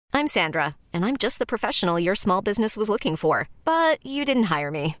I'm Sandra, and I'm just the professional your small business was looking for. But you didn't hire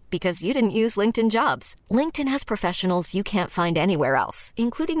me because you didn't use LinkedIn Jobs. LinkedIn has professionals you can't find anywhere else,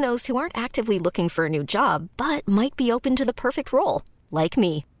 including those who aren't actively looking for a new job, but might be open to the perfect role, like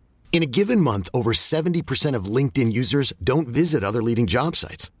me. In a given month, over 70% of LinkedIn users don't visit other leading job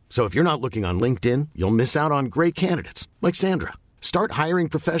sites. So if you're not looking on LinkedIn, you'll miss out on great candidates like Sandra. Start hiring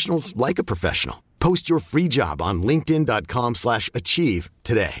professionals like a professional. Post your free job on linkedin.com/achieve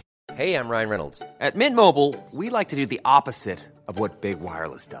today. Hey, I'm Ryan Reynolds. At Mint Mobile, we like to do the opposite of what Big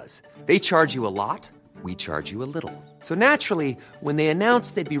Wireless does. They charge you a lot, we charge you a little. So naturally, when they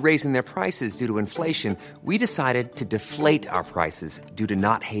announced they'd be raising their prices due to inflation, we decided to deflate our prices due to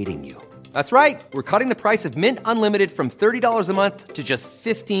not hating you. That's right. We're cutting the price of Mint Unlimited from $30 a month to just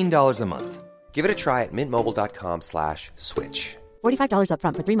 $15 a month. Give it a try at mintmobile.com/switch. $45 up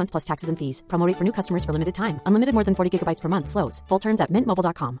front for 3 months plus taxes and fees. Promo rate for new customers for limited time. Unlimited more than 40 gigabytes per month. Slows full terms at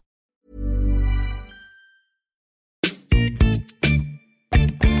mintmobile.com.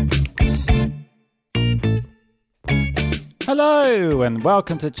 Hello and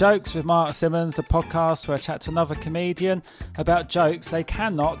welcome to Jokes with Mark Simmons, the podcast where I chat to another comedian about jokes they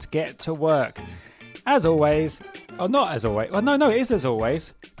cannot get to work. As always, or not as always, well no, it is as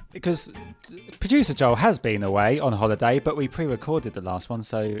always, because producer Joel has been away on holiday, but we pre-recorded the last one,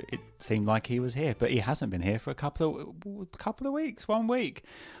 so it seemed like he was here, but he hasn't been here for a couple of weeks. 1 week.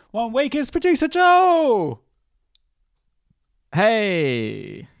 1 week is producer Joel.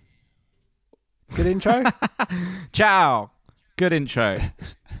 Hey. Good intro. Ciao. Good intro.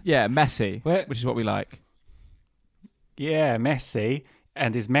 Yeah, messy, which is what we like. Yeah, messy.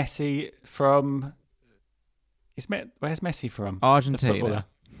 And is Messi from... Where's Messi from? Argentina.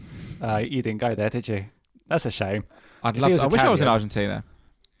 You didn't go there, did you? That's a shame. I wish I was in Argentina.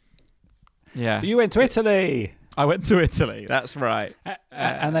 Yeah. But you went to Italy. I went to Italy, that's right.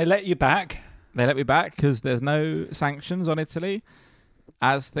 And they let you back? They let me back because there's no sanctions on Italy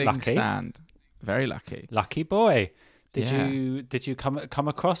as things stand. Very lucky. Lucky boy. Did you come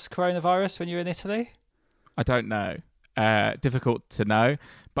across coronavirus when you were in Italy? I don't know. Difficult to know.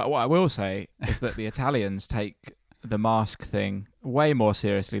 But what I will say is that the Italians take the mask thing way more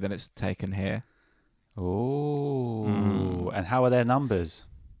seriously than it's taken here. Oh. And how are their numbers?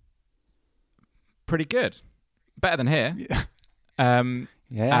 Pretty good. Better than here. Yeah.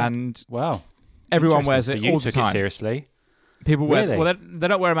 And wow. Everyone wears it all the took time. It seriously? People wear Really? Well, they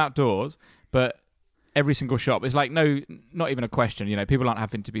don't wear them outdoors, but every single shop is like, no, not even a question. You know, people aren't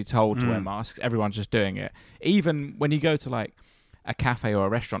having to be told to wear masks. Everyone's just doing it. Even when you go to like a cafe or a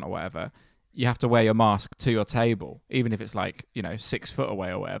restaurant or whatever, you have to wear your mask to your table, even if it's like, 6 foot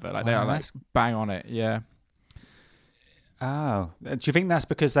away or whatever. Like they are like bang on it. Yeah. Oh, do you think that's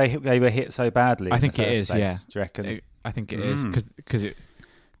because they were hit so badly? I think it is. Place? Yeah. Do you reckon? I think it is because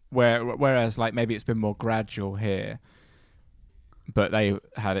whereas like maybe it's been more gradual here, but they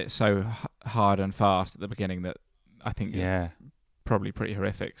had it so hard and fast at the beginning that I think it's probably pretty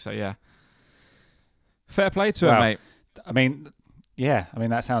horrific. So yeah, fair play to him, mate. I mean,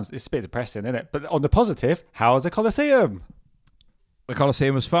 it's a bit depressing, isn't it? But on the positive, how was the Colosseum? The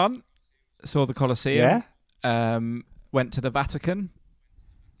Colosseum was fun. Saw the Colosseum. Yeah. Went to the Vatican.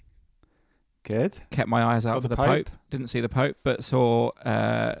 Good. Kept my eyes out for the Pope. Didn't see the Pope, but saw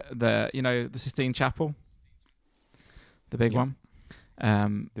the Sistine Chapel, the big one.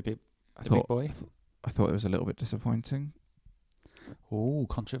 The big boy. I thought it was a little bit disappointing. Oh,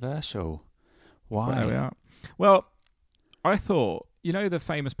 controversial. Why? But there we are. Well, I thought, the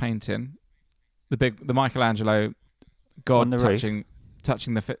famous painting, the Michelangelo, God touching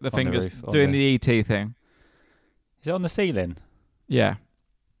the fingers, doing the ET thing. Is it on the ceiling? Yeah.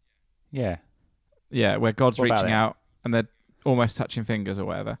 Yeah. Yeah, where God's reaching out and they're almost touching fingers or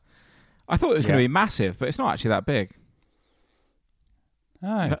whatever. I thought it was going to be massive, but it's not actually that big.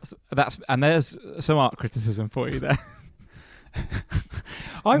 Oh. And there's some art criticism for you there.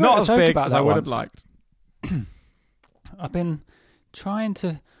 I not wrote a joke big about as that I would once. have liked. I've been trying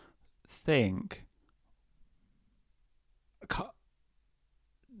to think.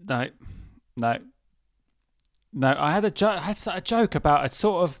 No. I had a joke about a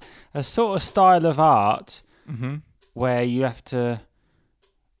sort of style of art where you have to.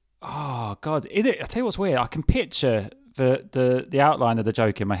 Oh God! I tell you what's weird. I can picture the outline of the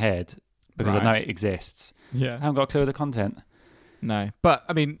joke in my head because I know it exists. Yeah, I haven't got a clue of the content. No, but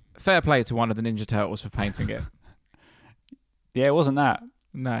I mean, fair play to one of the Ninja Turtles for painting it. Yeah, it wasn't that.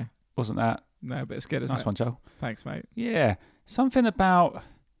 No, wasn't that. No, but it's good. Isn't nice it? One, Joel. Thanks, mate. Yeah, something about.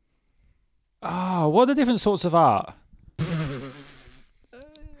 Oh, what are the different sorts of art? You've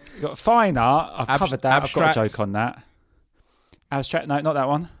got fine art. I've covered that. Abstract. I've got a joke on that. Abstract. No, not that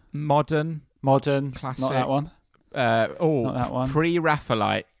one. Modern. Classic. Not that one. Not that one.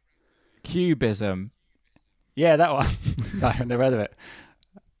 Pre-Raphaelite. Cubism. Yeah, that one. No, I've never heard of it.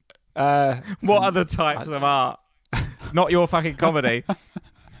 What other types of art? Not your fucking comedy.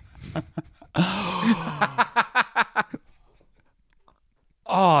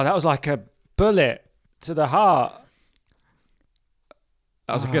 Oh, that was like a bullet to the heart.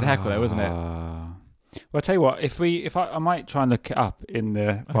 That was a good heckle, though, wasn't it? Well, I'll tell you what. If I might try and look it up in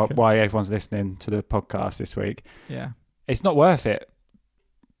the why everyone's listening to the podcast this week. Yeah, it's not worth it.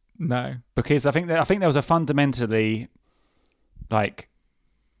 No, because I think there was a fundamentally, like,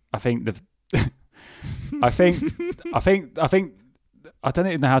 I think I don't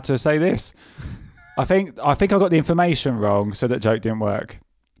even know how to say this. I think I got the information wrong, so that joke didn't work.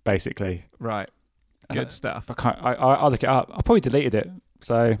 Basically, right. Good stuff. I'll look it up. I probably deleted it.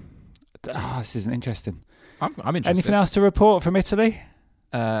 So, this isn't interesting. I'm interested. Anything else to report from Italy?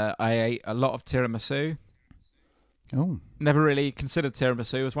 I ate a lot of tiramisu. Oh, never really considered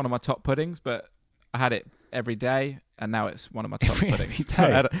tiramisu as one of my top puddings, but I had it every day, and now it's one of my top puddings. Every day?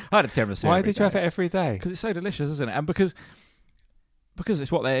 I had a tiramisu. Why did you have it every day? Because it's so delicious, isn't it? And because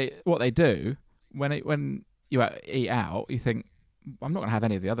it's what they do when you eat out, you think, I'm not going to have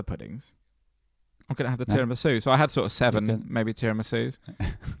any of the other puddings. I'm going to have the tiramisu. So I had sort of 7 maybe tiramisus.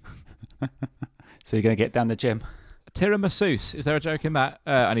 So you're going to get down the gym? Tiramisus. Is there a joke in that?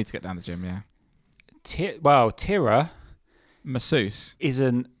 I need to get down the gym, yeah. Tira masseuse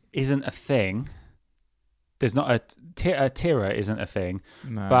isn't a thing. There's not a tira isn't a thing.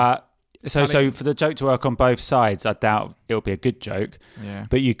 No. But so for the joke to work on both sides, I doubt it'll be a good joke. Yeah.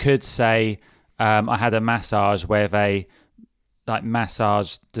 But you could say, I had a massage where they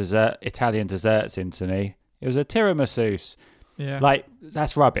massaged Italian desserts into me. It was a tiramisu. Yeah. Like,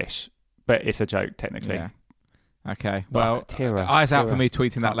 that's rubbish, but it's a joke technically. Yeah. Okay. But well, eyes out for me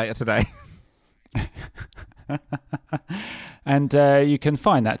tweeting that later today. And you can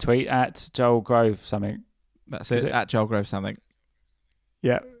find that tweet at Joel Grove something. That's it? At Joel Grove something.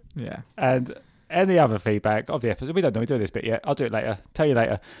 Yeah. Yeah. And any other feedback of the episode, we don't know we do this bit yet. I'll do it later. Tell you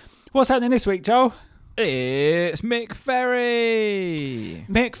later. What's happening this week, Joel? It's Mick Ferry.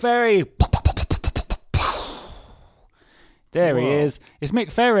 Mick Ferry. There he is. It's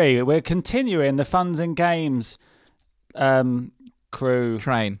Mick Ferry. We're continuing the Funs and Games crew.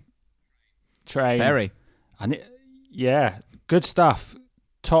 Train. Ferry. Yeah, good stuff.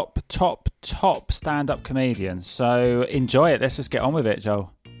 Top stand-up comedian. So enjoy it. Let's just get on with it,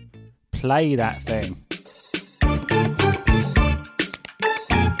 Joel. Play that thing.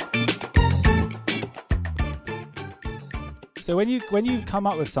 So when you come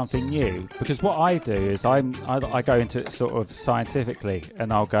up with something new, because what I do is I go into it sort of scientifically,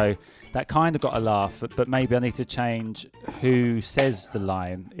 and I'll go, that kind of got a laugh, but maybe I need to change who says the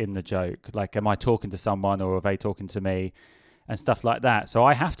line in the joke. Like, am I talking to someone or are they talking to me, and stuff like that. So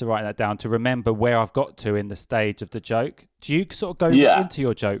I have to write that down to remember where I've got to in the stage of the joke. Do you sort of go into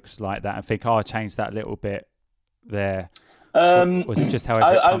your jokes like that and think, I changed that little bit there? Or is it just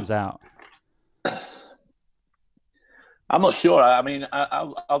however it comes out? I'm not sure. I mean,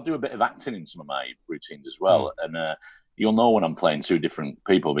 I'll do a bit of acting in some of my routines as well. And you'll know when I'm playing two different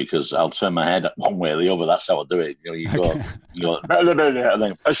people because I'll turn my head one way or the other. That's how I do it. You go, and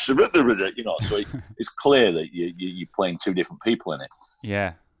then, so it's clear that you're playing two different people in it.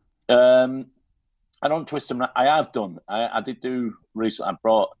 Yeah. I don't twist them. I have done. I did do recently.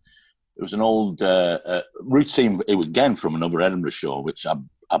 It was an old routine. It was again from another Edinburgh show, which I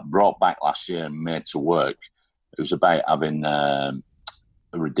brought back last year and made to work. It was about having a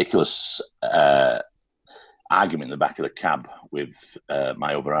ridiculous argument in the back of the cab with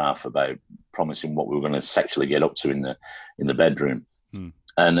my other half about promising what we were going to sexually get up to in the bedroom.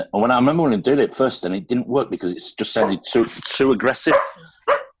 And when I remember when I did it first, and it didn't work because it just sounded too aggressive.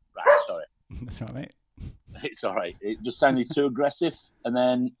 Right, sorry. That's all right, mate. It's all right. It just sounded too aggressive. And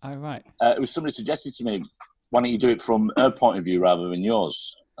then it was somebody suggested to me, why don't you do it from her point of view rather than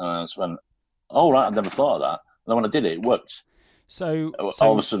yours? So I went, oh, right, I've never thought of that. And then when I did it, it worked. So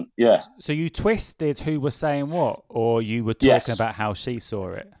all of a sudden, yeah. So you twisted who was saying what, or you were talking about how she saw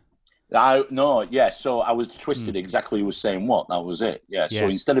it? So I was twisted exactly who was saying what. That was it. Yeah. So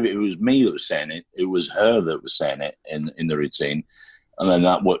instead of it was me that was saying it, it was her that was saying it in the routine. And then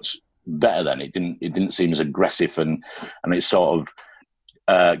that worked better then. It didn't seem as aggressive and it sort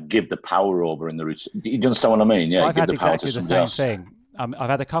of give the power over in the routine. Do you understand what I mean? Yeah, I've had exactly the same thing. I've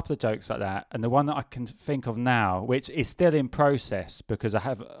had a couple of jokes like that, and the one that I can think of now, which is still in process because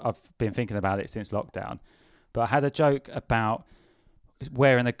I've been thinking about it since lockdown, but I had a joke about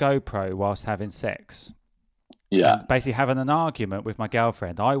wearing a GoPro whilst having sex, Yeah. And basically having an argument with my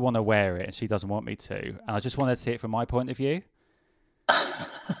girlfriend. I want to wear it and she doesn't want me to. And I just wanted to see it from my point of view.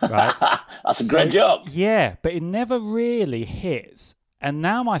 Right? That's a great joke. Yeah, but it never really hits. And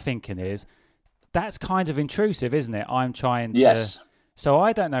now my thinking is, that's kind of intrusive, isn't it? I'm trying to... Yes. So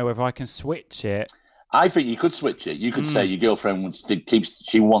I don't know whether I can switch it. I think you could switch it. You could say your girlfriend wants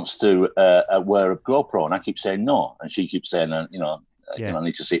to wear a GoPro, and I keep saying no, and she keeps saying, I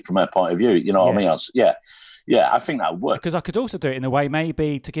need to see it from her point of view. You know what I mean? I think that would work. Because I could also do it in a way,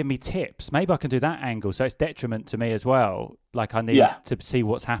 maybe to give me tips. Maybe I can do that angle, so it's detriment to me as well. Like I need to see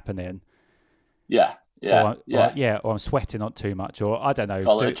what's happening. Yeah. Or I'm sweating not too much, or I don't know.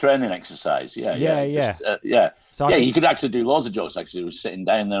 Call it a training exercise. So you could actually do loads of jokes. Actually, with sitting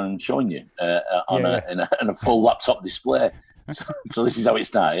down there and showing you in a full laptop display. So this is how it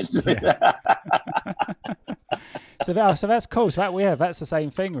started. So that's cool. So that's the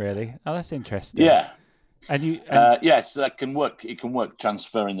same thing, really. Oh, that's interesting. Yeah. Yes, that can work. It can work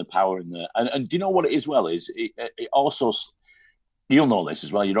transferring the power in there. And do you know what it is? Well, it also. You'll know this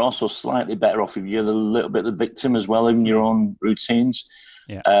as well. You're also slightly better off if you're a little bit the victim as well in your own routines.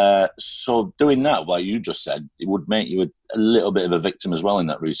 Yeah. So doing that, like you just said, it would make you a little bit of a victim as well in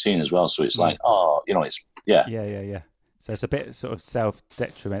that routine as well. So it's like, it's Yeah. So it's a bit sort of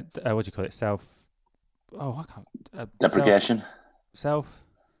self-detriment. What do you call it? Deprecation.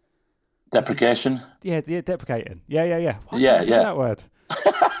 Deprecation. Yeah, deprecating. Yeah. Why yeah. That word.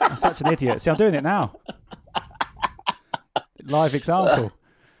 I'm such an idiot. See, I'm doing it now. Live example.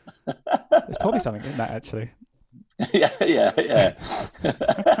 There's probably something in that, actually. Yeah.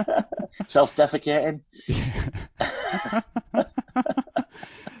 Self-defecating.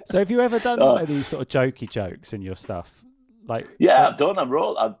 So have you ever done any sort of jokey jokes in your stuff? I've done. I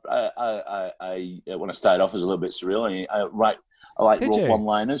wrote. I when I started off as a little bit surreal, I like wrote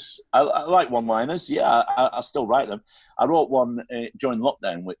one-liners. I like one-liners. Yeah, I still write them. I wrote one during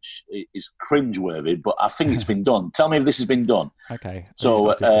lockdown, which is cringe-worthy, but I think it's been done. Tell me if this has been done. Okay.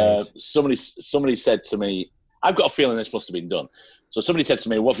 So somebody said to me, I've got a feeling this must have been done. So somebody said to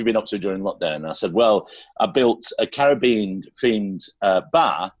me, what have you been up to during lockdown? And I said, well, I built a Caribbean-themed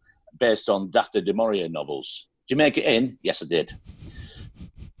bar based on Daphne du Maurier novels. Did you make it in? Yes, I did.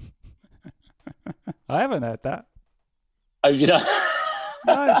 I haven't heard that. Have you know?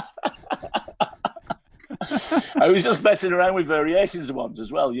 No. I was just messing around with variations ones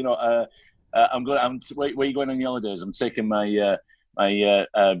as well. You know, where are you going on your holidays? I'm taking my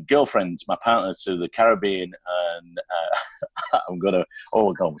girlfriend, my partner, to the Caribbean, and I'm gonna.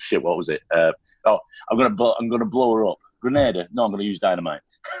 Oh God, shit! What was it? I'm gonna blow her up. Grenada? No, I'm gonna use dynamite.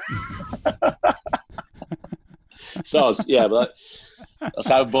 So but that's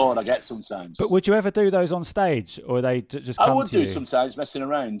how bored I get sometimes. But would you ever do those on stage, or they just come I would to do you? sometimes, messing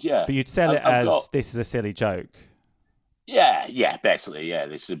around. Yeah, but you'd sell it this is a silly joke. Yeah, basically, yeah.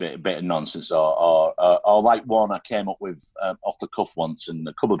 This is a bit of nonsense, or like one I came up with off the cuff once, and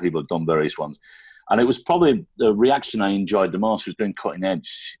a couple of people have done various ones, and it was probably the reaction I enjoyed the most was doing Cutting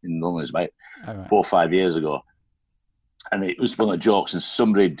Edge in London. It was about 4 or 5 years ago, and it was one of the jokes, and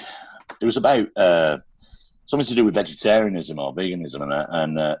it was about something to do with vegetarianism or veganism,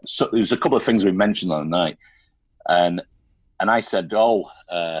 and so there was a couple of things we mentioned on the night, and I said,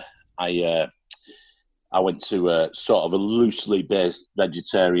 I went to sort of a loosely based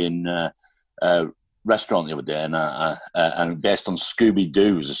vegetarian restaurant the other day, and based on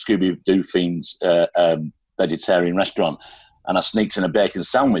Scooby-Doo, it was a Scooby-Doo themed vegetarian restaurant, and I sneaked in a bacon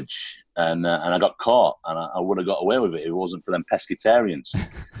sandwich, and I got caught, and I would have got away with it if it wasn't for them pescatarians.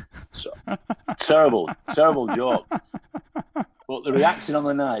 So, terrible joke. But the reaction on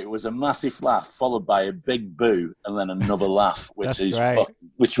the night was a massive laugh, followed by a big boo, and then another laugh,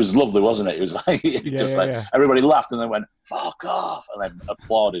 which was lovely, wasn't it? It was like everybody laughed and then went "fuck off" and then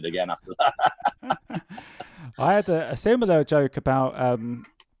applauded again after that. I had a similar joke about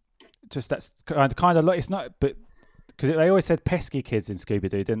just that's kind of it's not, but because they always said pesky kids in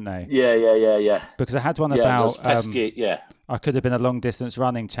Scooby-Doo, didn't they? Yeah. Because I had one about pesky, I could have been a long distance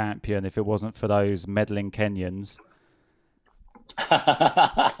running champion if it wasn't for those meddling Kenyans.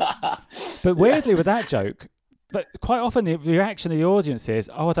 But weirdly with that joke, but quite often the reaction of the audience is,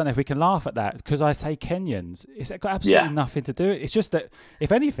 I don't know if we can laugh at that because I say Kenyans. It's got absolutely nothing to do with it. It's just that,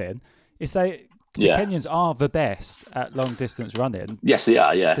 if anything, it's the Kenyans are the best at long distance running. Yes, they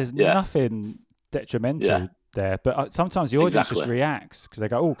are, There's nothing detrimental there, but sometimes the audience just reacts because they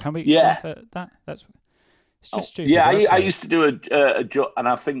go, oh, can we laugh at that? It's just stupid. Yeah, I used to do a joke, and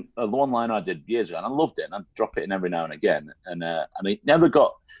I think the one line I did years ago, and I loved it, and I'd drop it in every now and again, and it never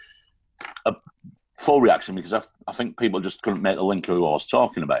got a full reaction because I think people just couldn't make the link of who I was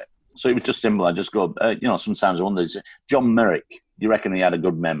talking about. So it was just simple. I just go, sometimes I wonder, John Merrick, you reckon he had a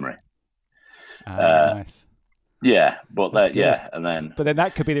good memory? Nice. Yeah, but That's and then... But then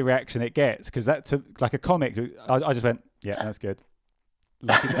that could be the reaction it gets, because that's like a comic. I just went, yeah, that's good.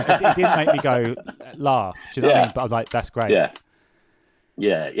 Like, it didn't make me go laugh. Do you know what I mean? But I'm like, that's great.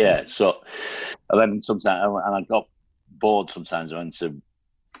 Yeah. So, and then sometimes, and I got bored sometimes. I went to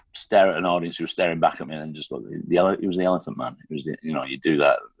stare at an audience who was staring back at me, and just look. It was the Elephant Man. It was you do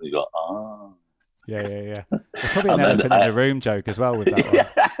that. You go, oh. Yeah. There's probably an elephant in the room joke as well with that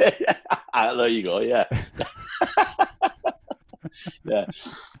one. There you go. Yeah. Yeah.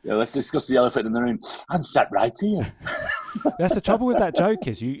 Let's discuss the elephant in the room. I'm sat right here. That's the trouble with that joke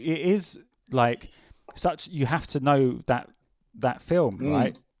it is like such. You have to know that film,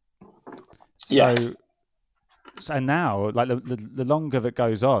 right? So now, like the longer that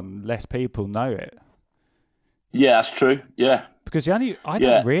goes on, less people know it. Yeah, that's true. Yeah, because I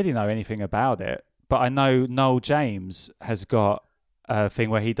don't really know anything about it, but I know Noel James has got a thing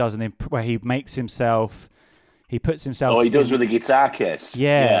where he does where he makes himself. He puts himself. Oh, he does with a guitar case.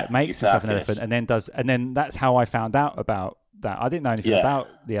 Yeah, makes himself an elephant, and then that's how I found out about that. I didn't know anything about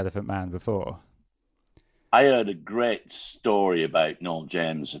the Elephant Man before. I heard a great story about Noel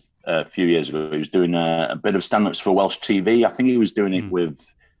James a few years ago. He was doing a bit of stand-ups for Welsh TV. I think he was doing it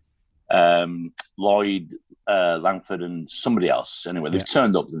with Lloyd Langford and somebody else. Anyway, they've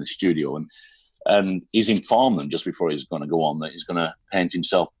turned up in the studio, and he's informed them just before he's going to go on that he's going to paint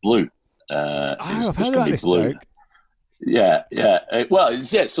himself blue. I've heard about this joke. Yeah.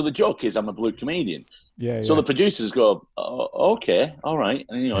 So the joke is I'm a blue comedian. So the producers go, oh, okay, all right.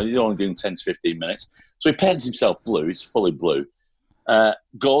 And, he's only doing 10 to 15 minutes. So he paints himself blue. He's fully blue.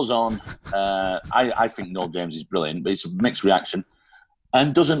 Goes on. I think Noel James is brilliant, but it's a mixed reaction.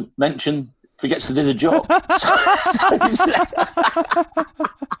 And forgets to do the joke.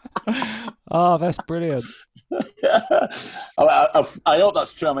 Oh, that's brilliant. I hope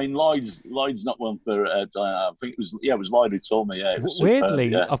that's true. I mean, Lloyd's not one for. I think it was Lloyd who told me. Yeah,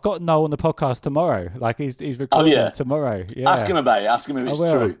 weirdly, I've got Noel on the podcast tomorrow. Like he's recording tomorrow. Yeah. Ask him about it. Ask him if it's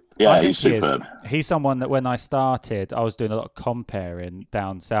true. Yeah, he's superb. He's someone that when I started, I was doing a lot of comparing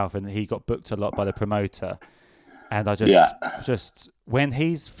down south, and he got booked a lot by the promoter. And I just when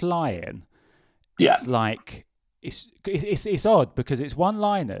he's flying, it's like it's odd because it's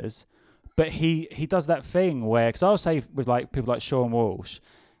one-liners. But he does that thing where, because I'll say with like people like Sean Walsh,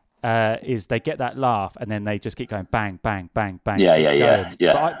 is they get that laugh and then they just keep going bang, bang, bang, bang.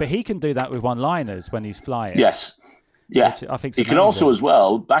 Yeah. But he can do that with one-liners when he's flying. Yes. Yeah. I think he can also as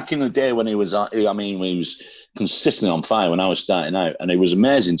well. Back in the day when he was, he was consistently on fire when I was starting out, and it was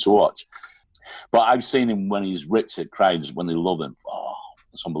amazing to watch. But I've seen him when he's ripped at crowds when they love him. Oh,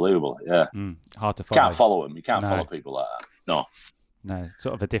 it's unbelievable. Yeah. Hard to follow. Can't follow him. You can't follow people like that. No. No, it's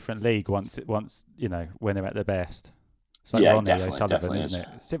sort of a different league once when they're at their best. It's like Ronnie O'Sullivan, isn't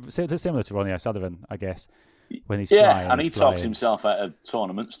it? Similar to Ronnie O'Sullivan, I guess, when he's flying. Yeah, and he talks himself out of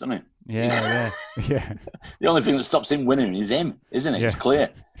tournaments, doesn't he? Yeah. The only thing that stops him winning is him, isn't it? Yeah. It's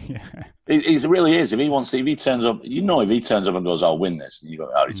clear. Yeah. It really is. If he turns up, if he turns up and goes, I'll win this, and you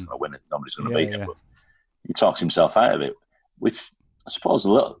go, he's going to win it, nobody's going to beat him. But he talks himself out of it, which I suppose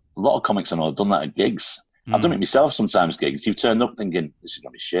a lot of comics I know have done that at gigs. I've done it myself sometimes, gigs. You've turned up thinking, this is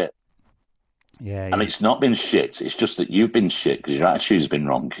going to be shit. Yeah. And it's not been shit. It's just that you've been shit because your attitude's been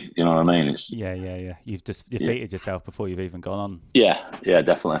wrong. You know what I mean? Yeah. You've just defeated yourself before you've even gone on. Yeah,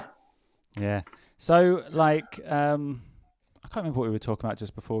 definitely. Yeah. So, like, I can't remember what we were talking about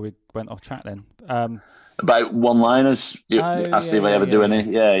just before we went off track then. About one-liners? Asked if I ever do any?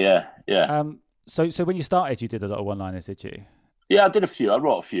 Yeah. So when you started, you did a lot of one-liners, did you? Yeah, I did a few. I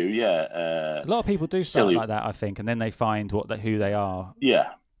wrote a few, yeah. A lot of people do start like that, I think, and then they find who they are.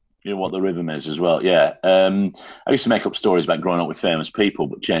 Yeah. What the rhythm is as well, yeah. I used to make up stories about growing up with famous people,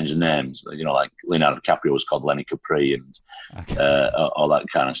 but change the names. Like Leonardo DiCaprio was called Lenny Capri and all that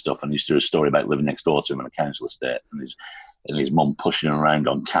kind of stuff. And he used to do a story about living next door to him in a council estate and his mum pushing him around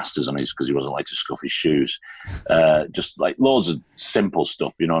on casters on because he wasn't like to scuff his shoes. Just like loads of simple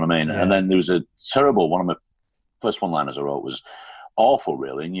stuff, you know what I mean? Yeah. And then there was a terrible one of my first one-liners I wrote was awful,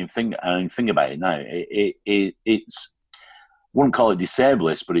 really. And you think about it now, it's wouldn't call it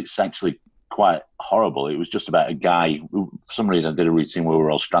disableist, but it's actually quite horrible. It was just about a guy. For some reason, I did a routine where we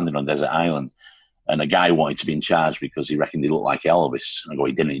were all stranded on a desert island, and a guy wanted to be in charge because he reckoned he looked like Elvis. And I go,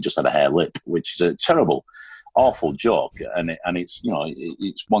 he didn't. He just had a hair lip, which is a terrible, awful joke. And it's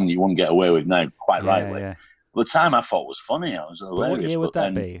it's one you wouldn't get away with now, quite rightly. Yeah. At the time, I thought it was funny. I was hilarious. What year would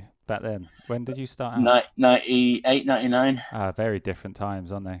that be back then? When did you start out? 98, 99. Very different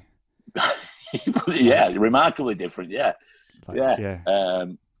times, aren't they? Yeah, remarkably different. Yeah.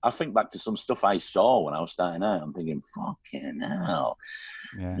 I think back to some stuff I saw when I was starting out. I'm thinking, fucking hell,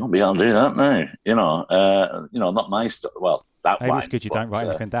 you'll be able to do that now. Not my stuff. Well, that maybe it's good you don't write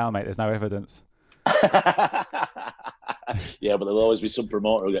anything down, mate. There's no evidence. Yeah, but there'll always be some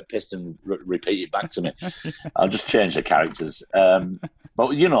promoter who'll get pissed and repeat it back to me. I'll just change the characters.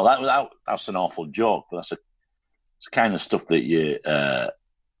 But that's an awful joke. But it's the kind of stuff that you.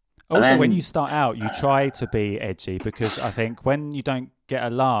 Also, when you start out, you try to be edgy because I think when you don't get a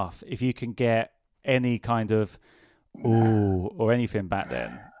laugh, if you can get any kind of ooh or anything back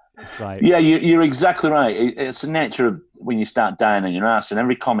then, it's like... Yeah, you're exactly right. It's the nature of when you start dying on your ass, and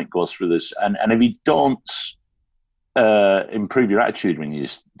every comic goes through this. And if you don't improve your attitude when you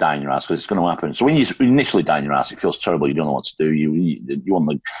just die on your ass, because it's going to happen. So when you initially die on your ass, it feels terrible. You don't know what to do. You want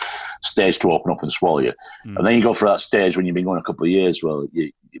the stage to open up and swallow you. And then you go for that stage when you've been going a couple of years, well,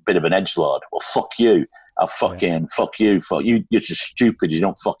 you're a bit of an edgelord. Well, fuck you. Fuck you. Fuck you. You're just stupid. You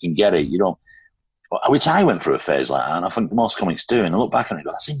don't fucking get it. You don't. Which I went through a phase like that, and I think most comics do. And I look back on it and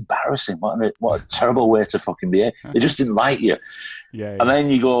go, that's embarrassing. What a terrible way to fucking behave. They just didn't like you. Yeah. And then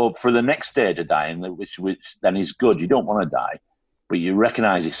you go for the next stage of dying, which then is good. You don't want to die, but you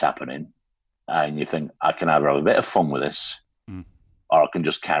recognise it's happening, and you think, I can either have a bit of fun with this, or I can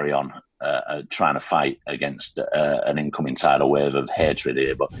just carry on trying to fight against an incoming tidal wave of hatred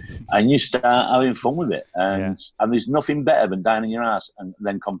here. And you start having fun with it. And there's nothing better than dying on your ass and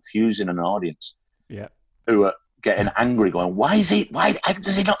then confusing an audience. Yeah, who are getting angry, going, "Why does he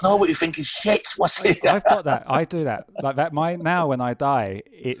not know what you think is shit? What's it?" I've got that. I do that like that. Now when I die,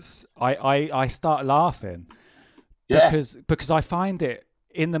 it's I start laughing because I find it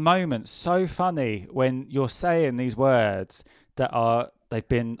in the moment so funny when you're saying these words that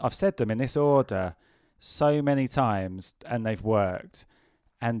I've said them in this order so many times and they've worked,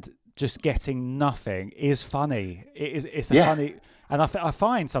 and just getting nothing is funny. It's funny. And I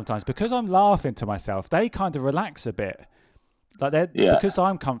find sometimes, because I'm laughing to myself, they kind of relax a bit. Because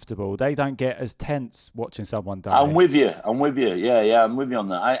I'm comfortable, they don't get as tense watching someone die. I'm with you. Yeah, I'm with you on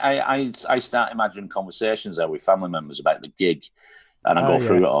that. I start imagining conversations there with family members about the gig, and I go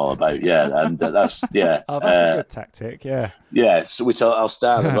through it all about, and that's, that's a good tactic, so which I'll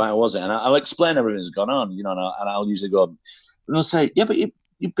start with, right, was it? And I'll explain everything that's gone on, and I'll usually go, and I'll say, but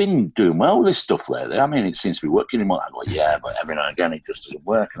you've been doing well with this stuff lately. I mean, it seems to be working. I go, but every now and again it just doesn't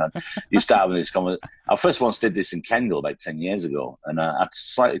work. And you start with this conversation. I first once did this in Kendal about 10 years ago, and I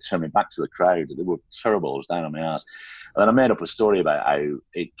slightly turned my back to the crowd. They were terrible. I was down on my ass. And then I made up a story about how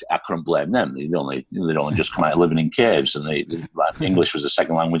I couldn't blame them. They'd only just come out living in caves, and English was the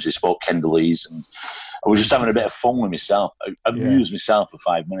second language. They spoke Kendalese, and I was just having a bit of fun with myself. I amused myself for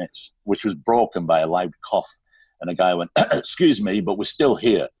 5 minutes, which was broken by a loud cough. And a guy went, "Excuse me, but we're still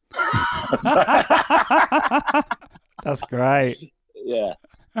here." That's great. Yeah.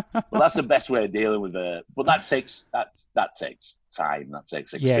 Well, that's the best way of dealing with it. But that takes time. That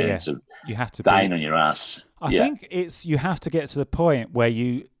takes experience of you have to dying on your ass. I think you have to get to the point where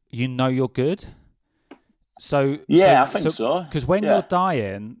you know you're good. I think so. Because when you're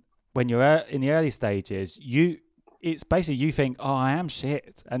dying, when you're in the early stages, it's basically you think, oh, I am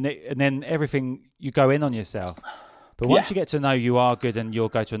shit. And then everything, you go in on yourself. But once you get to know you are good and you'll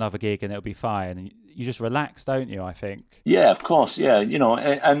go to another gig and it'll be fine, and you just relax, don't you, I think? Yeah, of course, yeah.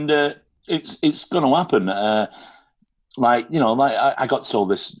 And it's going to happen. I got told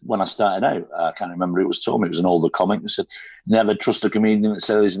this when I started out. I can't remember who it was told me. It was an older comic that said, never trust a comedian that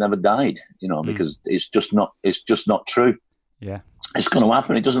says he's never died, because it's just not true. Yeah. It's going to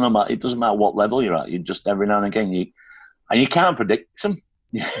happen. It doesn't matter what level you're at. You just every now and again you can't predict them.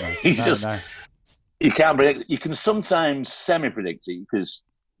 No. You can't predict. You can sometimes semi-predict it because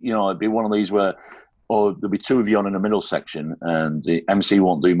it'd be one of these where, there'll be two of you on in the middle section and the MC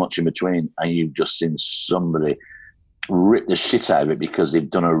won't do much in between, and you've just seen somebody rip the shit out of it because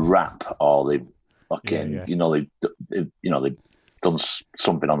they've done a rap or they've fucking they've done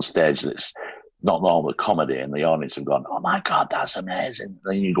something on stage that's not normal comedy, and the audience have gone, "Oh my God, that's amazing!"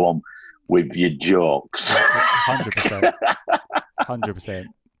 Then you go on with your jokes, 100%.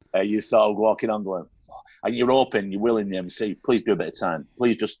 You sort of walking on, going, and you're open, you're willing the MC. Please do a bit of time.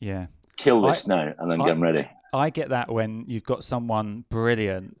 Please just kill this now, and then get them ready. I get that when you've got someone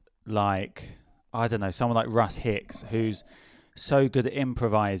brilliant, like I don't know, someone like Russ Hicks, who's so good at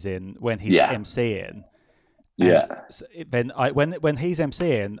improvising when he's MCing. Yeah. Then when he's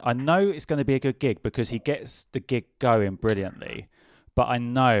MCing, I know it's going to be a good gig because he gets the gig going brilliantly. But I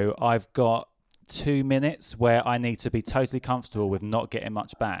know I've got 2 minutes where I need to be totally comfortable with not getting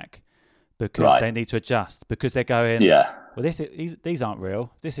much back because they need to adjust because they're going, well, these aren't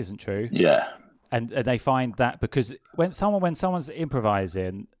real. This isn't true. Yeah. and they find that because when someone's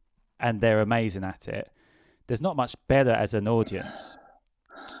improvising and they're amazing at it, there's not much better as an audience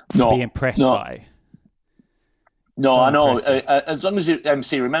to be impressed by. No, So I know. impressive. As long as the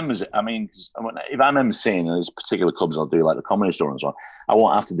MC remembers it. I mean, if I'm MCing and there's particular clubs I'll do, like the Comedy Store and so on, I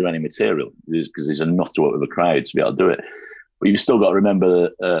won't have to do any material because there's enough to work with the crowd to be able to do it. But you've still got to remember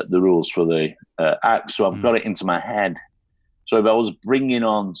the rules for the act. So I've got it into my head. So if I was bringing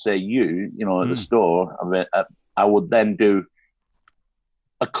on, say, at the store, I would then do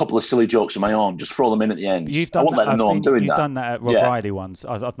a couple of silly jokes of my own, just throw them in at the end. I won't let them know I'm doing that. You've done that at Rob Riley once.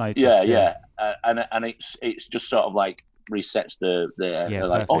 I've noticed. Yeah. And it's just sort of like resets they're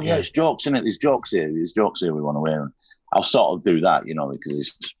like, perfect, it's jokes in it. There's jokks here. We want to wear. And I'll sort of do that,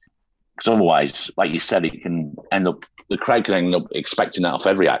 because otherwise, like you said, the crowd can end up expecting that off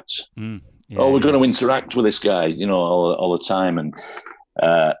every act. We're going to interact with this guy, all the time, and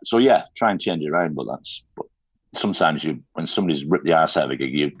try and change it around. But sometimes when somebody's ripped the arse out of a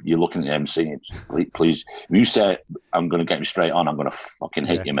gig, you're looking at the MC and please, if you say I'm going to get him straight on, I'm going to fucking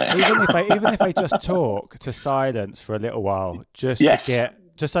hit you, mate. Even if they just talk to silence for a little while, just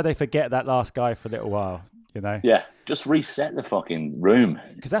so they forget that last guy for a little while, Yeah, just reset the fucking room.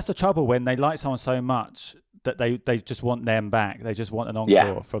 Because that's the trouble when they like someone so much that they just want them back. They just want an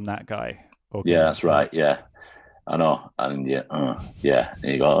encore from that guy. Yeah, that's right. Yeah. I know, and and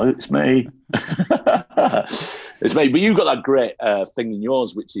you go, it's me. It's me. But you've got that great thing in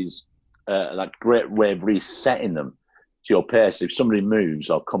yours, which is that great way of resetting them to your pace. If somebody moves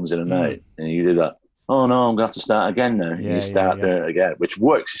or comes in and out, and you do that, oh no, I'm going to have to start again now. You start doing it again, which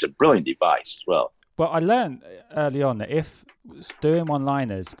works. It's a brilliant device as well. Well, I learned early on that if doing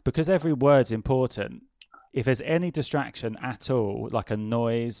one-liners, because every word's important, if there's any distraction at all, like a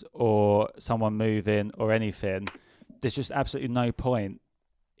noise or someone moving or anything, there's just absolutely no point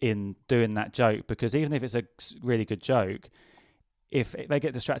in doing that joke, because even if it's a really good joke, if they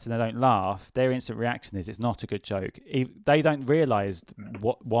get distracted and they don't laugh, their instant reaction is it's not a good joke. They don't realise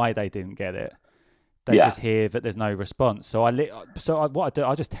why they didn't get it. They just hear that there's no response. So what I do,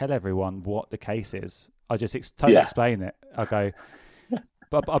 I just tell everyone what the case is. I just totally explain it. I go,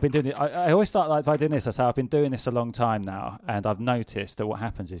 but I've been doing it. I always start like by doing this. I say I've been doing this a long time now, and I've noticed that what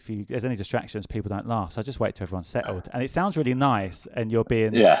happens if there's any distractions, people don't laugh. So I just wait till everyone's settled, and it sounds really nice, and you're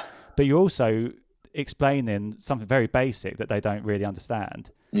being but you're also explaining something very basic that they don't really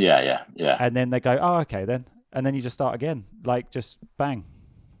understand. Yeah. And then they go, oh, okay, then, and then you just start again, like just bang.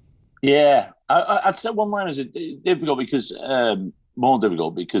 Yeah, I'd say one-liners are difficult because more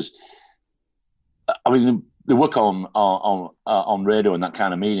difficult because I mean. They work on radio and that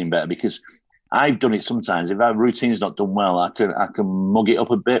kind of medium better, because I've done it sometimes. If our routine's not done well, I can mug it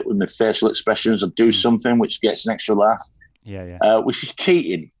up a bit with my facial expressions or do something which gets an extra laugh. Which is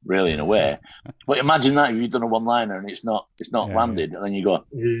cheating, really, in a way. But imagine that if you've done a one-liner and it's not landed, and then you go,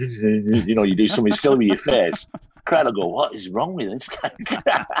 you do something silly with your face. The crowd will go, "What is wrong with this guy?"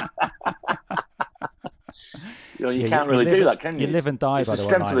 You can't really do that, can you? You live and die by the one-liners. It's the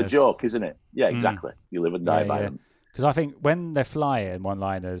strength of the joke, isn't it? Yeah, exactly. You live and die by them. Because I think when they're flying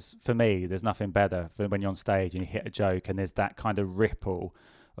one-liners, for me, there's nothing better than when you're on stage and you hit a joke and there's that kind of ripple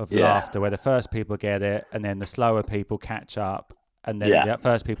of laughter where the first people get it and then the slower people catch up and then the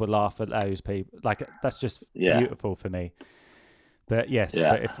first people laugh at those people. Like, that's just beautiful for me. But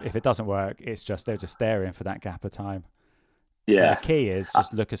but if it doesn't work, it's just they're just staring for that gap of time. Yeah. And the key is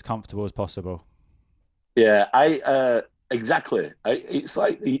just look as comfortable as possible. Yeah, exactly. It's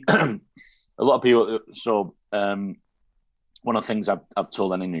like a lot of people. So one of the things I've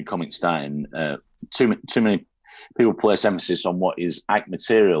told any new comic starting, too many people place emphasis on what is hack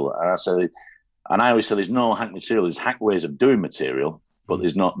material, and I always say there's no hack material. There's hack ways of doing material, but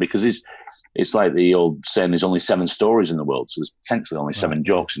there's not, because it's like the old saying: there's only 7 stories in the world, so there's potentially only 7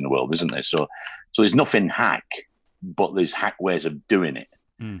 jokes in the world, isn't there? So there's nothing hack, but there's hack ways of doing it,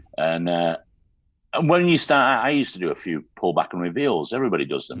 And when you start, I used to do a few pullback and reveals. Everybody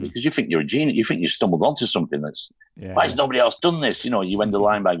does them because you think you're a genius. You think you stumbled onto something that's, why has nobody else done this? You end the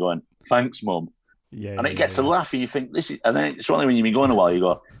line by going, "Thanks, Mum." And it gets a laugh, and you think this is, and then it's only when you've been going a while, you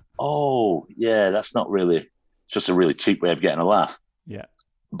go, "Oh, yeah, that's not really, it's just a really cheap way of getting a laugh." Yeah.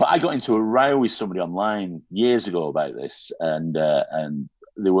 But I got into a row with somebody online years ago about this, and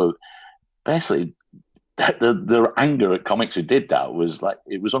they were basically, their anger at comics who did that was like,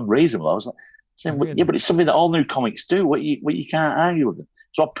 it was unreasonable. I was like, saying, yeah, but it's something that all new comics do. What you can't argue with them.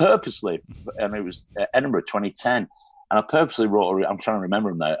 So I purposely, and it was Edinburgh 2010, and I purposely wrote, I'm trying to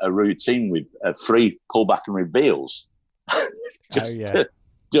remember them now, a routine with 3 pullback and reveals, just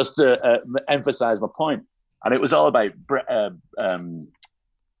to emphasise my point. And it was all about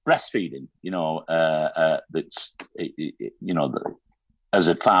breastfeeding. As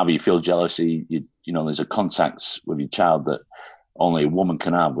a father, you feel jealousy. There's a contact with your child that only a woman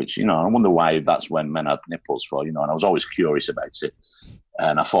can have, which, I wonder why that's when men had nipples for, and I was always curious about it.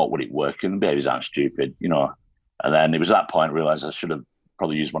 And I thought, would it work? And babies aren't stupid, And then it was at that point I realised I should have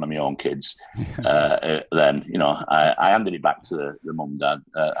probably used one of my own kids. Then, I handed it back to the mum and dad.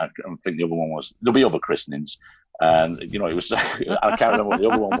 I think the other one was, there'll be other christenings. And, it was, I can't remember what the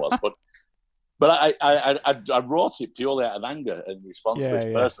other one was, but I wrote it purely out of anger in response to this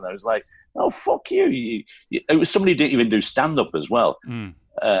person. I was like, "Oh, fuck you!" It was somebody who didn't even do stand-up as well. And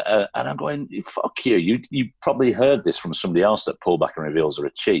I'm going, "Fuck you!" You probably heard this from somebody else that pullback and reveals are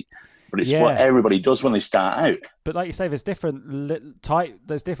a cheat, but it's what everybody does when they start out. But like you say, there's different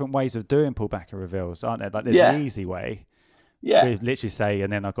ways of doing pullback and reveals, aren't there? Like there's an easy way. Yeah, we literally say,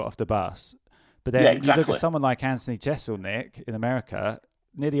 and then I got off the bus. But then you look at someone like Anthony Jeselnik in America.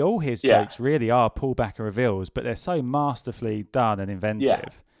 Nearly all his jokes really are pullback and reveals, but they're so masterfully done and inventive. Yeah.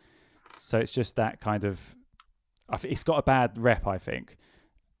 So it's just that kind of. It's got a bad rep, I think.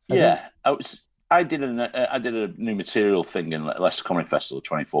 I did a new material thing in Leicester Comedy Festival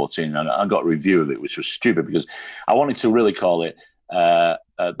 2014, and I got a review of it, which was stupid because I wanted to really call it.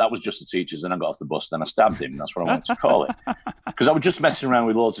 That was just the teachers, and I got off the bus, then I stabbed him. That's what I wanted to call it, because I was just messing around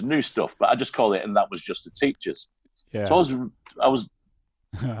with loads of new stuff, but I just called it, and that was just the teachers. Yeah. So I was.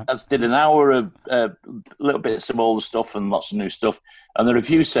 I did an hour of little bits of old stuff and lots of new stuff. And the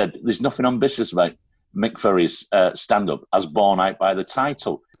review said, there's nothing ambitious about Mick Ferry's stand-up as borne out by the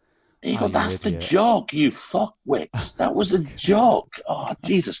title. And you go, that's the joke, you fuckwits. That was a joke. Oh,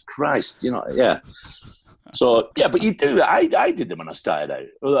 Jesus Christ. So, but you do that. I did them when I started out.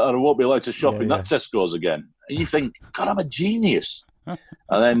 And I won't be allowed to shop in that Tesco's again. And you think, God, I'm a genius. And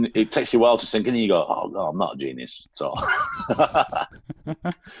then it takes you a while to sink in, and you go, "Oh no, I'm not a genius." So,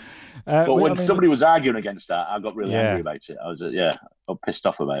 but when somebody was arguing against that, I got really angry about it. I was, I'm pissed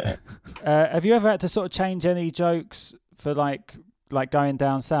off about it. Have you ever had to sort of change any jokes for like going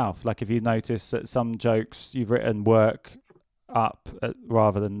down south? Like, have you noticed that some jokes you've written work up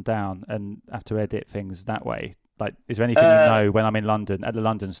rather than down, and have to edit things that way? Like, is there anything when I'm in London at the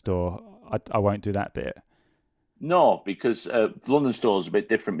London store, I won't do that bit? No, because the London store is a bit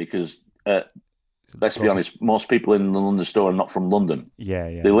different because, let's be honest, most people in the London store are not from London.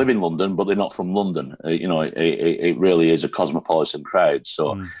 Yeah. They live in London, but they're not from London. It really is a cosmopolitan crowd.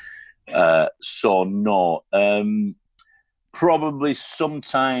 So, no. Probably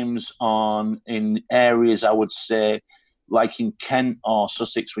sometimes in areas, I would say, like in Kent or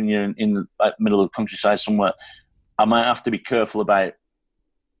Sussex, when you're in the middle of the countryside somewhere, I might have to be careful about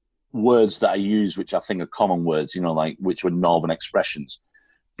words that I use, which I think are common words, which were northern expressions.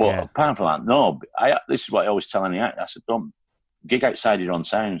 But apart from that, no. This is what I always tell any actor. I said, don't gig outside your own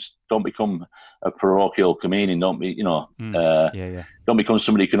towns. Don't become a parochial comedian. Don't be, don't become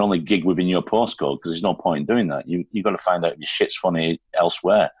somebody who can only gig within your postcode, because there's no point in doing that. You've got to find out if your shit's funny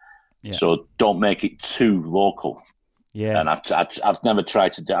elsewhere. Yeah. So don't make it too local. Yeah. And I've never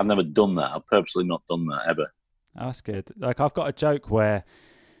tried to I've never done that. I've purposely not done that ever. Oh, that's good. Like, I've got a joke where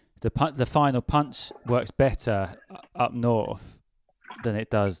the final punch works better up north than it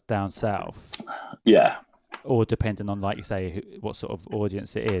does down south. Yeah. Or depending on, like you say, what sort of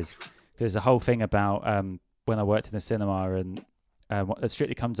audience it is. There's a whole thing about when I worked in the cinema, and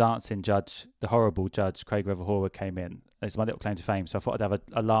Strictly Come Dancing judge, the horrible judge, Craig Revel-Horwood, came in. It's my little claim to fame, so I thought I'd have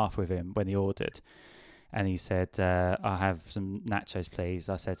a laugh with him when he ordered. And he said, I'll have some nachos, please.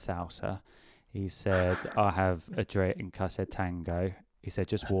 I said salsa. He said, I'll have a drink. I said tango. He said,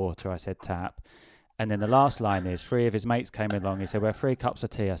 just water. I said tap. And then the last line is, 3 of his mates came along. He said, we're 3 cups of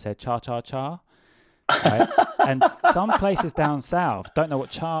tea. I said, cha-cha-cha. Right? And some places down south don't know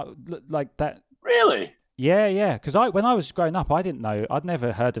what cha like that. Really? Yeah. Because when I was growing up, I didn't know. I'd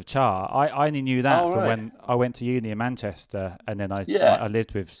never heard of cha. I only knew that from when I went to uni in Manchester, and then I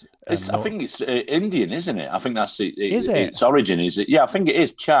lived with. I think it's Indian, isn't it? I think that's it. Is it? Its origin is it? Yeah, I think it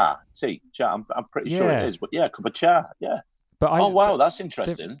is cha. Tea, cha. I'm pretty sure it is. But yeah, cup of cha. Yeah. But wow, that's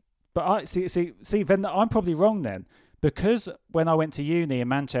interesting. But I see. Then I'm probably wrong then, because when I went to uni in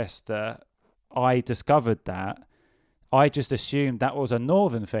Manchester, I discovered that. I just assumed that was a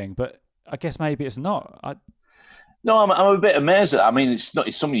northern thing, but I guess maybe it's not. No, I'm a bit amazed. I mean, it's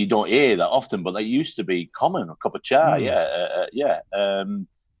something you don't hear that often, but they used to be common. A cup of cha, and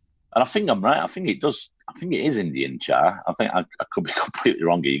I think I'm right. I think it does. I think it is Indian cha. I think I could be completely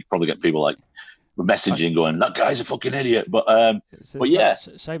wrong. You probably get people like messaging going, "That guy's a fucking idiot." But yeah,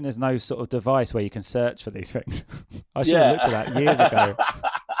 shame there's no sort of device where you can search for these things. I should have looked at that years ago.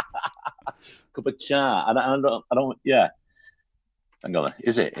 Cup of cha. I don't. Yeah. Hang on,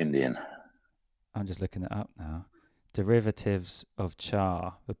 is it Indian? I'm just looking it up now. Derivatives of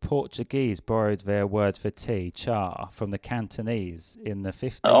cha. The Portuguese borrowed their word for tea, cha, from the Cantonese in the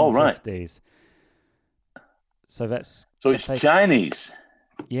 1550s. Oh, right. So that's... So it's Chinese.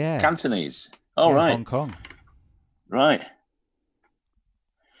 Yeah. Cantonese. Oh, right. Hong Kong. Right.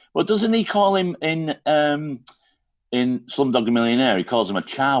 Well, doesn't he call him in Slumdog Millionaire? He calls him a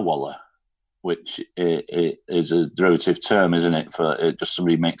charwalla, which is a derivative term, isn't it? For just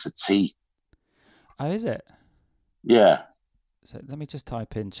somebody who makes a tea. Oh, is it? Yeah. So let me just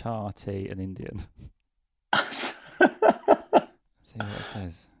type in cha tea in Indian. See what it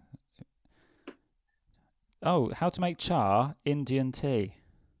says. Oh, how to make cha Indian tea.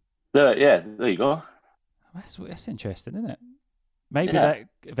 There you go. That's interesting, isn't it? Maybe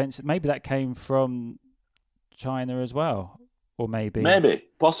that came from China as well, or maybe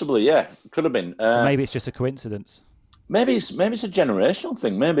possibly, yeah, could have been. Maybe it's just a coincidence. Maybe it's a generational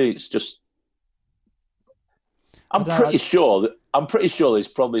thing. Maybe it's just. I'm pretty sure there's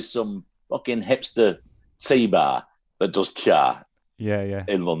probably some fucking hipster tea bar that does cha. Yeah.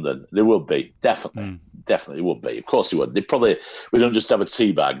 In London, there will be definitely would be. Of course, they would. We don't just have a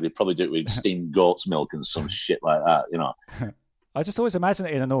tea bag. They probably do it with steamed goat's milk and some shit like that. You know. I just always imagine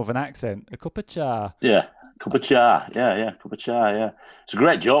it in a northern accent. A cup of cha. Yeah, cup of cha. Yeah, cup of cha. Yeah, it's a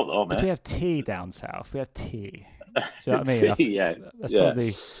great joke though, man. We have tea down south. We have tea. Do you know what I mean? That's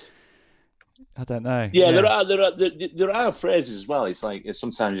probably. I don't know. Yeah, there are phrases as well. It's like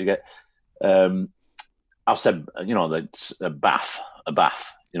sometimes you get. I've said, that's a bath.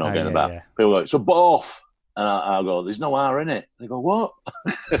 Getting a bath. Yeah. People go, it's a bath. And I'll go, there's no R in it. They go, what?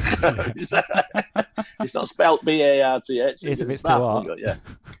 It's not spelled B-A-R-T-H. It's a bit too hard. Yeah.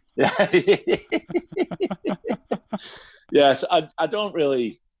 Yes, I don't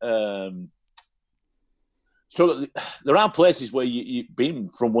really... So there are places where you being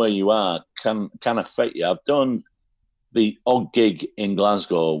from where you are can affect you. I've done the odd gig in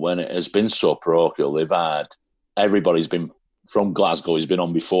Glasgow when it has been so parochial. Everybody's been from Glasgow, he's been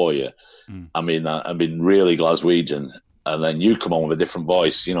on before you. I mean, I've been really Glaswegian, and then you come on with a different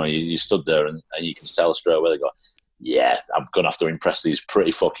voice. You stood there and you can tell straight away. They go, yeah, I'm going to have to impress these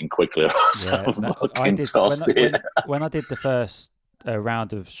pretty fucking quickly. When I did the first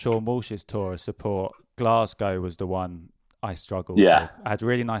round of Sean Walsh's tour of support, Glasgow was the one I struggled with. I had a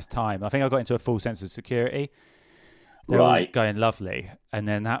really nice time. I think I got into a full sense of security. They were all going lovely. And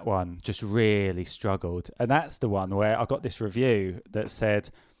then that one just really struggled. And that's the one where I got this review that said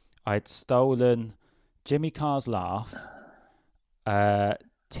I'd stolen Jimmy Carr's laugh,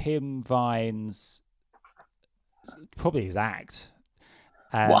 Tim Vine's, probably his act,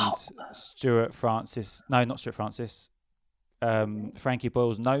 and Stuart Francis, no, not Stuart Francis, Frankie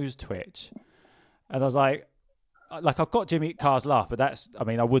Boyle's nose twitch. And I was like, I've got Jimmy Carr's laugh, but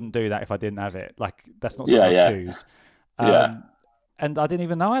I wouldn't do that if I didn't have it. Like, that's not something I choose. And I didn't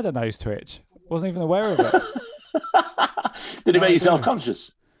even know I had a nose twitch. Wasn't even aware of it. Did it make you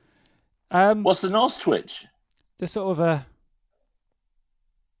self-conscious? What's the nose twitch? Just sort of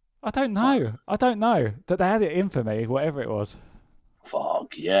I don't know that they had it in for me, whatever it was.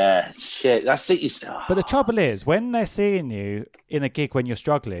 Fuck yeah, shit. That's it. But the trouble is, when they're seeing you in a gig when you're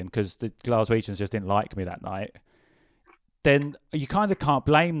struggling, because the Glaswegians just didn't like me that night, then you kind of can't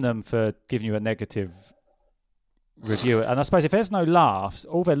blame them for giving you a negative review. And I suppose if there's no laughs,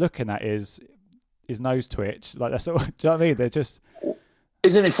 all they're looking at is nose twitch. Like, that's all. Do you know what I mean? They're just.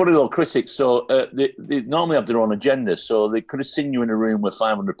 Isn't it funny though, critics? So they normally have their own agenda. So they could have seen you in a room where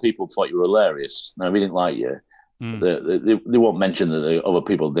 500 people thought you were hilarious. Now, if they didn't like you, they won't mention that the other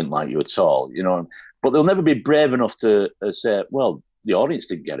people didn't like you at all. But they'll never be brave enough to say, "Well, the audience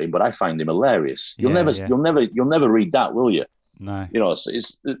didn't get him, but I find him hilarious." You'll never read that, will you? No.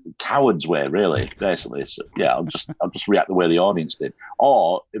 It's the coward's way, really. Basically, so, I'll just react the way the audience did.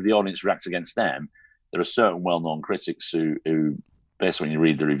 Or if the audience reacts against them, there are certain well-known critics who basically, when you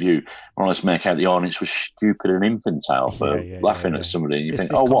read the review, more or less make out the audience was stupid and infantile for laughing at somebody. And you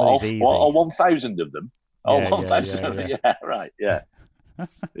think, all 1,000 of them? Oh, 1,000 of them? Yeah, right, yeah.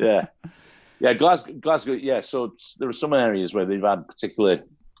 Yeah, Glasgow, yeah. So there are some areas where they've had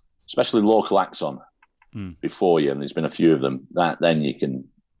especially local acts on before you, and there's been a few of them, that then you can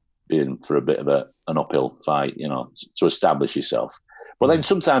be in for a bit of an uphill fight, to establish yourself. But then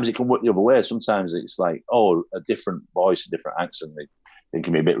sometimes it can work the other way. Sometimes it's like, a different voice, a different accent. It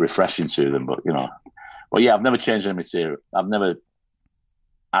can be a bit refreshing to them. But, I've never changed any material. I've never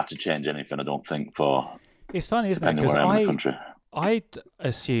had to change anything, I don't think, for... It's funny, isn't it? Because I'd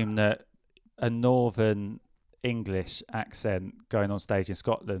assume that a northern English accent going on stage in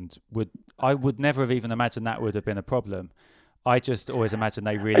Scotland I would never have even imagined that would have been a problem. I just always imagine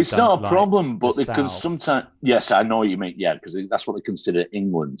they really. It's not a problem, but the they can sometimes. Yes, I know what you mean. Yeah, because that's what they consider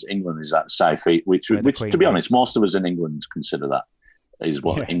England. England is that sci-fi, which to be honest, most of us in England consider that is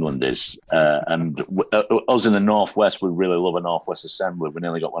what England is. And us in the Northwest, we really love a Northwest Assembly. We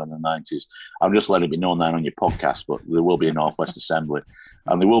nearly got one in the 90s. I'll just let it be known that on your podcast, but there will be a Northwest Assembly,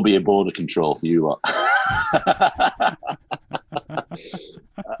 and there will be a border control for you lot.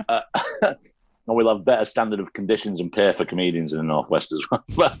 And we'll have better standard of conditions and pay for comedians in the Northwest as well.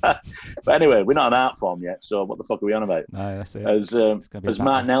 But anyway, we're not an art form yet, so what the fuck are we on about? No, that's it. As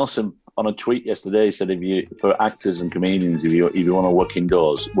Mark Nelson on a tweet yesterday said, for actors and comedians, if you want to work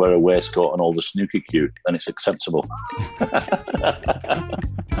indoors, wear a waistcoat and hold a snooker cue, then it's acceptable.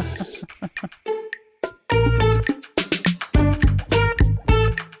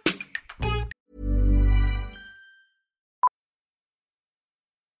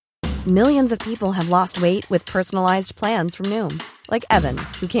 Millions of people have lost weight with personalized plans from Noom. Like Evan,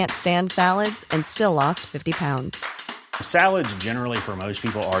 who can't stand salads and still lost 50 pounds. Salads generally for most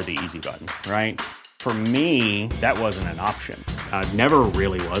people are the easy button, right? For me, that wasn't an option. I never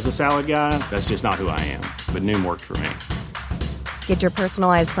really was a salad guy. That's just not who I am. But Noom worked for me. Get your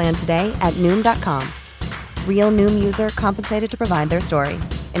personalized plan today at Noom.com. Real Noom user compensated to provide their story.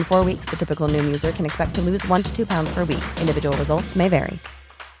 In 4 weeks, the typical Noom user can expect to lose 1 to 2 pounds per week. Individual results may vary.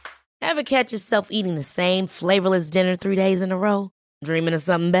 Ever catch yourself eating the same flavorless dinner 3 days in a row? Dreaming of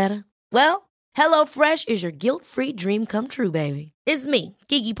something better? Well, HelloFresh is your guilt-free dream come true, baby. It's me,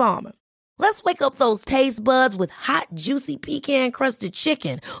 Keke Palmer. Let's wake up those taste buds with hot, juicy pecan-crusted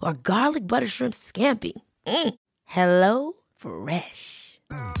chicken or garlic butter shrimp scampi. Hello Fresh.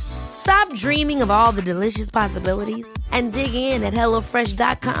 Stop dreaming of all the delicious possibilities and dig in at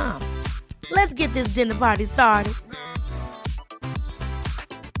HelloFresh.com. Let's get this dinner party started.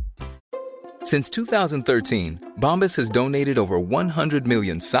 Since 2013, Bombas has donated over 100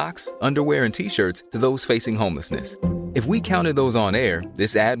 million socks, underwear, and T-shirts to those facing homelessness. If we counted those on air,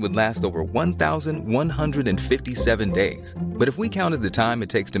 this ad would last over 1,157 days. But if we counted the time it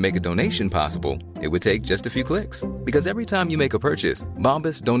takes to make a donation possible, it would take just a few clicks. Because every time you make a purchase,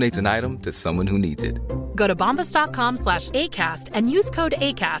 Bombas donates an item to someone who needs it. Go to bombas.com/ACAST and use code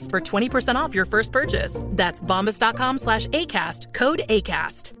ACAST for 20% off your first purchase. That's bombas.com/ACAST, code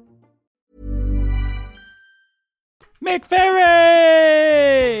ACAST. Mick Ferry!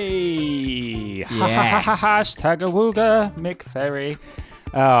 Yes. Hashtag awooga, Mick Ferry.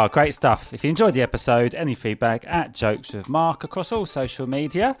 Oh, great stuff. If you enjoyed the episode, any feedback at Jokes with Mark across all social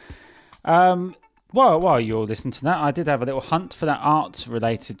media. While you're all listening to that, I did have a little hunt for that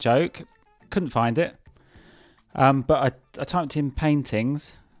art-related joke. Couldn't find it. But I typed in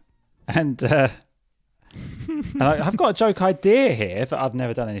paintings and and I've got a joke idea here that I've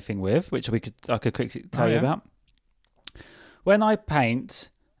never done anything with, which I could quickly tell you about. When I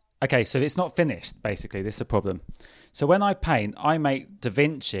paint, okay, so it's not finished, basically. This is a problem. So when I paint, I make Da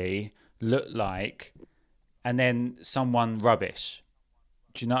Vinci look like, and then someone rubbish.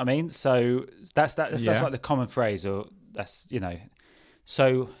 Do you know what I mean? So that's like the common phrase, or that's, you know.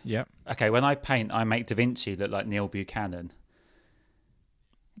 So, okay, when I paint, I make Da Vinci look like Neil Buchanan.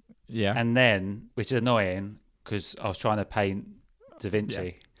 Yeah. And then, which is annoying, because I was trying to paint Da Vinci.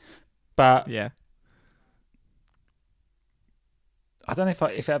 Yeah. But... yeah. I don't know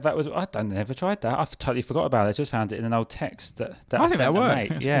if that was. I never tried that. I've totally forgot about it. I just found it in an old text that I think that works.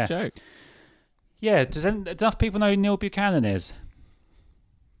 That's a good joke. Yeah. Does enough people know who Neil Buchanan is?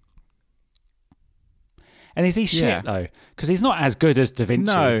 And is he shit though? Because he's not as good as Da Vinci.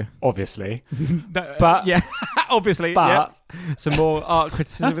 No, obviously. But yeah, obviously. But some more art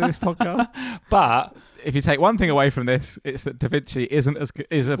criticism in this podcast. But if you take one thing away from this, it's that Da Vinci is a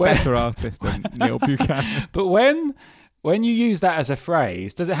better artist than Neil Buchanan. But when you use that as a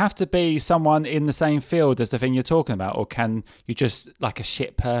phrase, does it have to be someone in the same field as the thing you're talking about, or can you just like a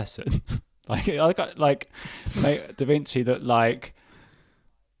shit person, like make Da Vinci look like?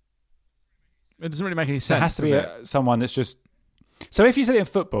 It doesn't really make any sense. It has to be someone that's just. So if you said it in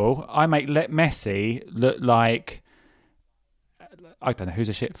football, I make Messi look like. I don't know who's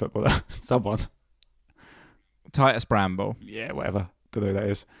a shit footballer. Someone. Titus Bramble. Yeah, whatever. Don't know who that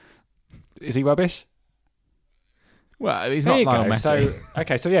is. Is he rubbish? Well, he's not Lionel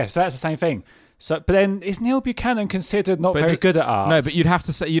Messi. So that's the same thing. So, but then is Neil Buchanan considered not very good at art? No, but you'd have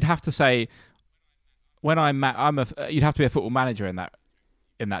to say when you'd have to be a football manager in that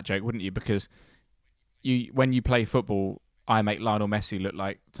joke, wouldn't you? Because when you play football, I make Lionel Messi look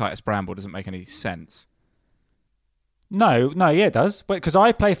like Titus Bramble. Doesn't make any sense. No, yeah, it does. Because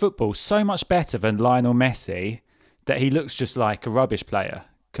I play football so much better than Lionel Messi that he looks just like a rubbish player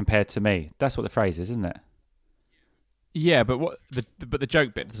compared to me. That's what the phrase is, isn't it? Yeah, but the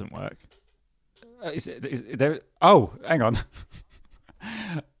joke bit doesn't work. Is there? Oh, hang on.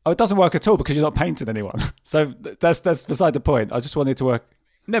 Oh, it doesn't work at all because you're not painting anyone. So that's beside the point. I just wanted to work.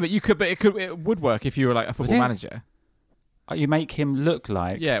 No, but you could. But it would work if you were like a football manager. You make him look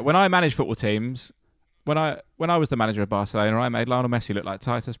like. Yeah, when I managed football teams, when I was the manager of Barcelona, I made Lionel Messi look like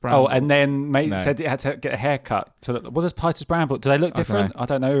Titus Bramble. Oh, and then said he had to get a haircut. So what does Titus Bramble? Do they look different? I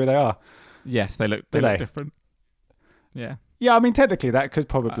don't know who they are. Yes, they look. They look different. Yeah. Yeah, I mean, technically, that could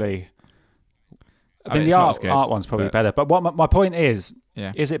probably. I mean, the art one's probably better. But what my point is,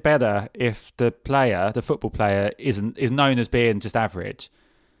 is it better if the football player, is known as being just average,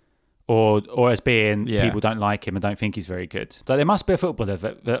 or as being people don't like him and don't think he's very good? Like, there must be a footballer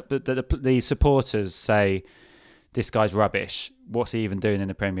that the supporters say, this guy's rubbish. What's he even doing in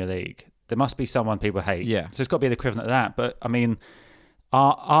the Premier League? There must be someone people hate. Yeah. So it's got to be the equivalent of that. But I mean,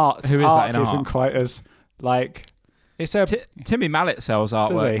 art isn't quite as like. It's Timmy Mallet sells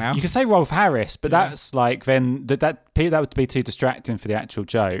artwork now. You can say Rolf Harris, but that's like then that would be too distracting for the actual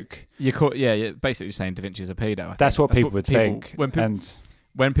joke. You're basically saying Da Vinci's a pedo. That's what people would think.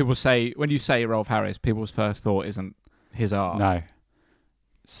 When you say Rolf Harris, people's first thought isn't his art. No.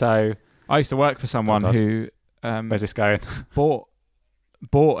 So I used to work for someone who where's this going?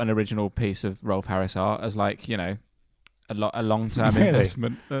 bought an original piece of Rolf Harris art as like, you know, a long-term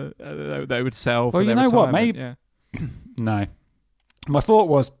investment that they would sell. Well, you know what? Maybe. No. My thought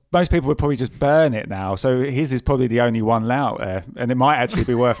was most people would probably just burn it now. So his is probably the only one out there. And it might actually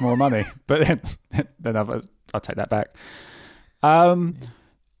be worth more money. But then I'll take that back.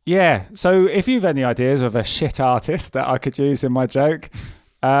 Yeah. So if you've any ideas of a shit artist that I could use in my joke,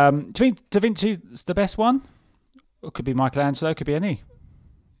 do you think Da Vinci's the best one? Or it could be Michelangelo, it could be any.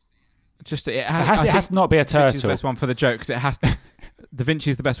 It has to not be a turtle. Da Vinci's the best one for the joke. Da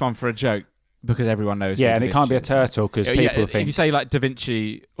Vinci's the best one for a joke. Because everyone knows. Yeah, and it can't be a turtle because people think. If you say like Da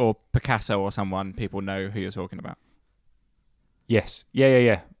Vinci or Picasso or someone, people know who you're talking about. Yes.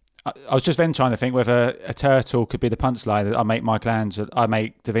 Yeah. I was just then trying to think whether a turtle could be the punchline. I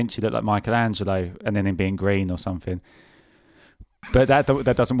make Da Vinci look like Michelangelo, and then him being green or something. But that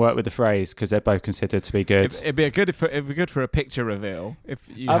doesn't work with the phrase because they're both considered to be good. It'd be good for a picture reveal if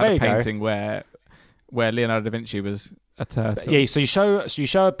you had a painting where Leonardo da Vinci was a turtle. Yeah, so you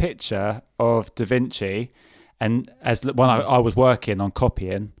show a picture of Da Vinci, and I was working on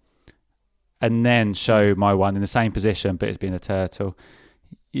copying, and then show my one in the same position, but it's been a turtle.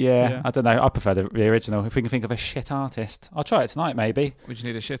 Yeah, I don't know. I prefer the original. If we can think of a shit artist, I'll try it tonight. Maybe we just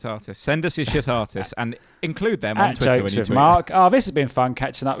need a shit artist. Send us your shit artists and include them on Twitter when you tweet. Mark. Oh, this has been fun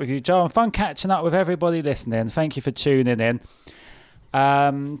catching up with you, Joe, and fun catching up with everybody listening. Thank you for tuning in.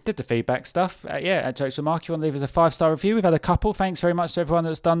 Did the feedback stuff. At Jokes with Mark, you want to leave us a 5-star review. We've had a couple. Thanks very much to everyone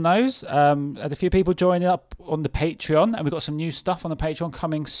that's done those. Had a few people joining up on the Patreon, and we've got some new stuff on the Patreon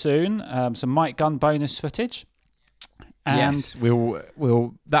coming soon. Some Mike Gunn bonus footage. And yes,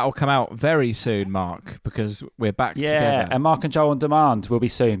 that'll come out very soon, Mark, because we're back together. Yeah, and Mark and Joe on Demand will be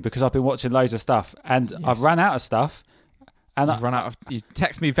soon because I've been watching loads of stuff and I've run out of stuff. And I've run out of. You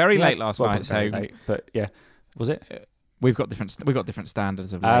texted me very late last night, so late, but yeah, was it? We've got different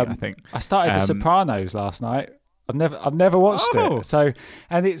standards of late, I think. I started The Sopranos last night. I've never watched it. So,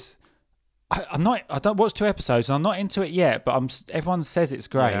 and it's I don't watch 2 episodes and I'm not into it yet, but everyone says it's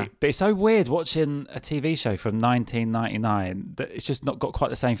great. Yeah. But it's so weird watching a TV show from 1999 that it's just not got quite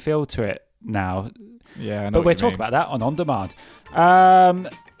the same feel to it now. Yeah, but we'll talk about that on Demand.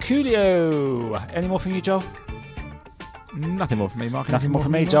 Coolio. Any more from you, Joel? Nothing more from me, Mark. Nothing more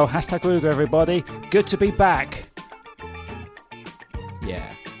from me, Joel. #Ruger, everybody. Good to be back.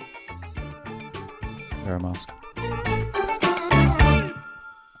 Yeah. Wear a mask.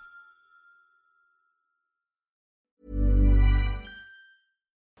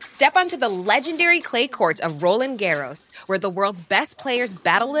 Step onto the legendary clay courts of Roland Garros, where the world's best players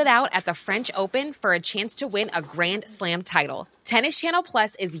battle it out at the French Open for a chance to win a Grand Slam title. Tennis Channel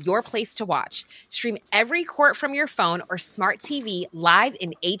Plus is your place to watch. Stream every court from your phone or smart TV live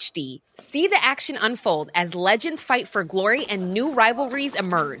in HD. See the action unfold as legends fight for glory and new rivalries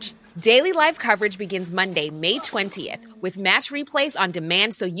emerge. Daily live coverage begins Monday, May 20th, with match replays on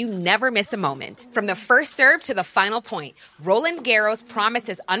demand so you never miss a moment. From the first serve to the final point, Roland Garros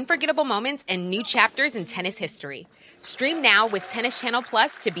promises unforgettable moments and new chapters in tennis history. Stream now with Tennis Channel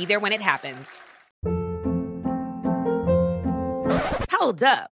Plus to be there when it happens. Hold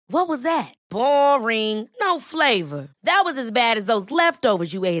up. What was that? Boring. No flavor. That was as bad as those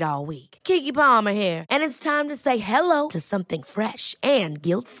leftovers you ate all week. Keke Palmer here, and it's time to say hello to something fresh and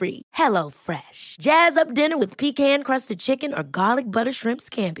guilt-free. Hello Fresh. Jazz up dinner with pecan-crusted chicken or garlic butter shrimp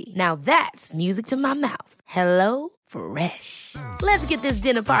scampi. Now that's music to my mouth. Hello Fresh. Let's get this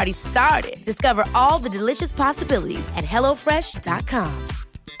dinner party started. Discover all the delicious possibilities at HelloFresh.com.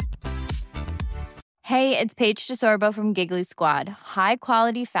 Hey, it's Paige DeSorbo from Giggly Squad. High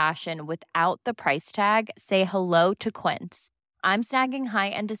quality fashion without the price tag. Say hello to Quince. I'm snagging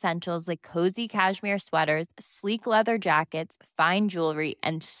high-end essentials like cozy cashmere sweaters, sleek leather jackets, fine jewelry,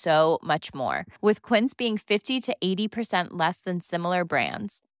 and so much more. With Quince being 50 to 80% less than similar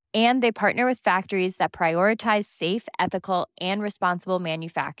brands. And they partner with factories that prioritize safe, ethical, and responsible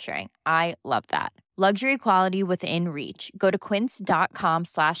manufacturing. I love that. Luxury quality within reach. Go to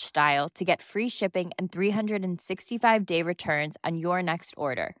quince.com/style to get free shipping and 365-day returns on your next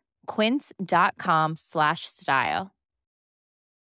order. Quince.com/style.